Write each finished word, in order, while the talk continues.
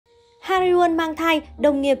Harry mang thai,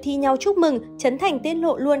 đồng nghiệp thi nhau chúc mừng, Trấn Thành tiết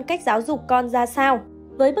lộ luôn cách giáo dục con ra sao.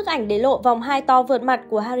 Với bức ảnh để lộ vòng hai to vượt mặt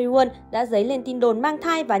của Harry đã dấy lên tin đồn mang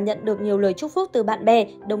thai và nhận được nhiều lời chúc phúc từ bạn bè,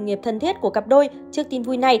 đồng nghiệp thân thiết của cặp đôi. Trước tin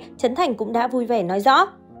vui này, Trấn Thành cũng đã vui vẻ nói rõ.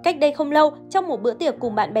 Cách đây không lâu, trong một bữa tiệc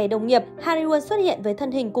cùng bạn bè đồng nghiệp, Harry xuất hiện với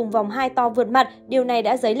thân hình cùng vòng hai to vượt mặt. Điều này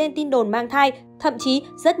đã dấy lên tin đồn mang thai. Thậm chí,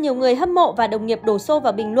 rất nhiều người hâm mộ và đồng nghiệp đổ xô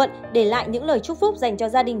vào bình luận để lại những lời chúc phúc dành cho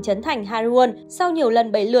gia đình Trấn Thành, Harry. Sau nhiều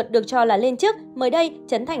lần bày lượt được cho là lên chức, mới đây,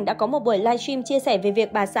 Trấn Thành đã có một buổi livestream chia sẻ về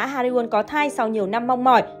việc bà xã Harry có thai sau nhiều năm mong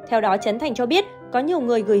mỏi. Theo đó, Trấn Thành cho biết, có nhiều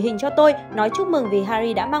người gửi hình cho tôi, nói chúc mừng vì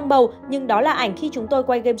Harry đã mang bầu, nhưng đó là ảnh khi chúng tôi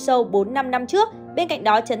quay game show 4-5 năm trước. Bên cạnh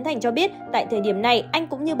đó, Trấn Thành cho biết, tại thời điểm này, anh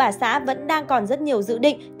cũng như bà xã vẫn đang còn rất nhiều dự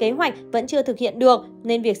định, kế hoạch vẫn chưa thực hiện được,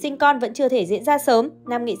 nên việc sinh con vẫn chưa thể diễn ra sớm.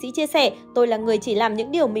 Nam nghệ sĩ chia sẻ, tôi là người chỉ làm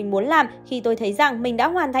những điều mình muốn làm khi tôi thấy rằng mình đã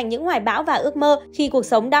hoàn thành những hoài bão và ước mơ, khi cuộc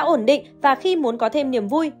sống đã ổn định và khi muốn có thêm niềm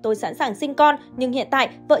vui, tôi sẵn sàng sinh con, nhưng hiện tại,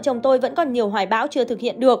 vợ chồng tôi vẫn còn nhiều hoài bão chưa thực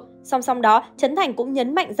hiện được. Song song đó, Trấn Thành cũng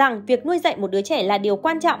nhấn mạnh rằng việc nuôi dạy một đứa trẻ là điều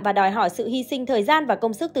quan trọng và đòi hỏi sự hy sinh thời gian và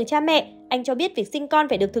công sức từ cha mẹ. Anh cho biết việc sinh con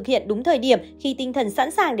phải được thực hiện đúng thời điểm, khi tinh thần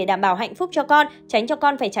sẵn sàng để đảm bảo hạnh phúc cho con, tránh cho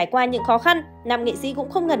con phải trải qua những khó khăn. Nam nghệ sĩ cũng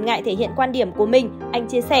không ngần ngại thể hiện quan điểm của mình. Anh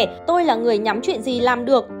chia sẻ, tôi là người nhắm chuyện gì làm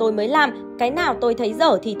được, tôi mới làm. Cái nào tôi thấy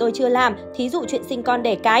dở thì tôi chưa làm. Thí dụ chuyện sinh con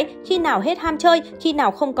đẻ cái, khi nào hết ham chơi, khi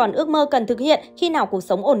nào không còn ước mơ cần thực hiện, khi nào cuộc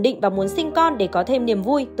sống ổn định và muốn sinh con để có thêm niềm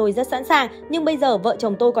vui, tôi rất sẵn sàng. Nhưng bây giờ vợ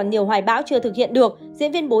chồng tôi còn nhiều hoài bão chưa thực hiện được.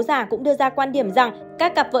 Diễn viên Bố Già cũng đưa ra quan điểm rằng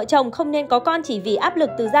các cặp vợ chồng không nên có con chỉ vì áp lực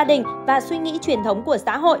từ gia đình và suy nghĩ truyền thống của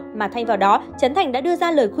xã hội, mà thay vào đó, Trấn Thành đã đưa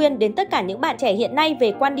ra lời khuyên đến tất cả những bạn trẻ hiện nay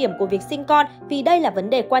về quan điểm của việc sinh con, vì đây là vấn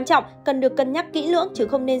đề quan trọng, cần được cân nhắc kỹ lưỡng chứ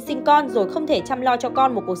không nên sinh con rồi không thể chăm lo cho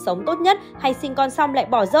con một cuộc sống tốt nhất, hay sinh con xong lại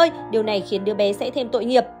bỏ rơi, điều này khiến đứa bé sẽ thêm tội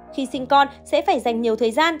nghiệp. Khi sinh con, sẽ phải dành nhiều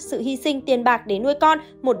thời gian, sự hy sinh, tiền bạc để nuôi con.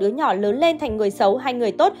 Một đứa nhỏ lớn lên thành người xấu hay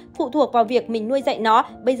người tốt phụ thuộc vào việc mình nuôi dạy nó.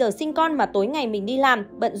 Bây giờ sinh con mà tối ngày mình đi làm,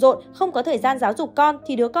 bận rộn, không có thời gian giáo dục con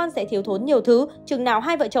thì đứa con sẽ thiếu thốn nhiều thứ. Chừng nào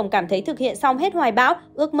hai vợ chồng cảm thấy thực hiện xong hết hoài bão,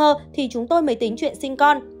 ước mơ thì chúng tôi mới tính chuyện sinh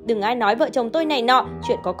con. Đừng ai nói vợ chồng tôi này nọ,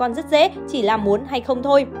 chuyện có con rất dễ, chỉ là muốn hay không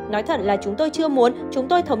thôi. Nói thật là chúng tôi chưa muốn, chúng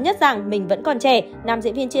tôi thống nhất rằng mình vẫn còn trẻ, nam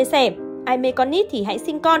diễn viên chia sẻ. Ai mê con nít thì hãy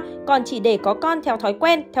sinh con, còn chỉ để có con theo thói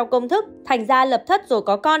quen, theo công thức, thành ra lập thất rồi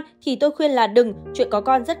có con thì tôi khuyên là đừng. Chuyện có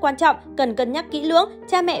con rất quan trọng, cần cân nhắc kỹ lưỡng.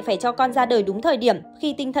 Cha mẹ phải cho con ra đời đúng thời điểm,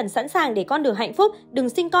 khi tinh thần sẵn sàng để con được hạnh phúc, đừng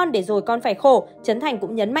sinh con để rồi con phải khổ. Trấn Thành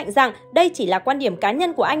cũng nhấn mạnh rằng đây chỉ là quan điểm cá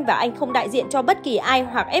nhân của anh và anh không đại diện cho bất kỳ ai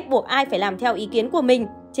hoặc ép buộc ai phải làm theo ý kiến của mình.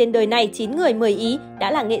 Trên đời này 9 người 10 ý,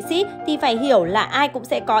 đã là nghệ sĩ thì phải hiểu là ai cũng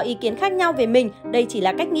sẽ có ý kiến khác nhau về mình. Đây chỉ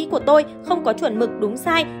là cách nghĩ của tôi, không có chuẩn mực đúng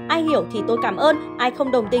sai. Ai hiểu thì tôi cảm ơn, ai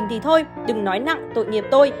không đồng tình thì thôi. Đừng nói nặng tội nghiệp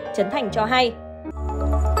tôi, Trấn Thành cho hay.